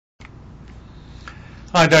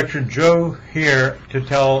Hi, Dr. Joe here to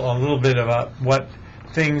tell a little bit about what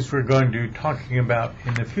things we're going to be talking about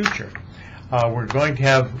in the future. We're going to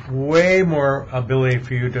have way more ability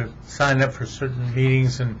for you to sign up for certain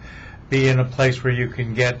meetings and be in a place where you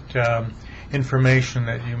can get information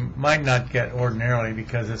that you might not get ordinarily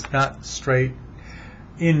because it's not straight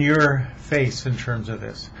in your face in terms of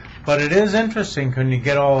this. But it is interesting when you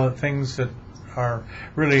get all the things that are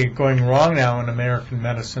really going wrong now in American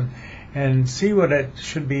medicine and see what it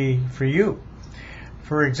should be for you.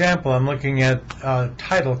 For example, I'm looking at a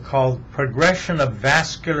title called Progression of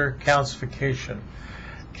Vascular Calcification.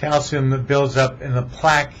 Calcium that builds up in the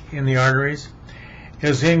plaque in the arteries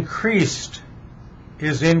is increased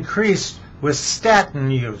with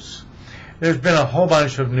statin use. There's been a whole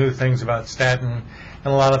bunch of new things about statin and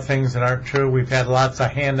a lot of things that aren't true. We've had lots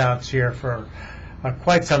of handouts here for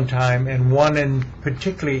quite some time, and one in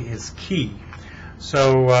particularly is key.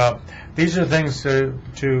 So these are things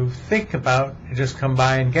to think about and just come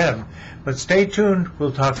by and get them. But stay tuned,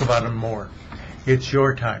 we'll talk about them more. It's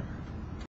your time.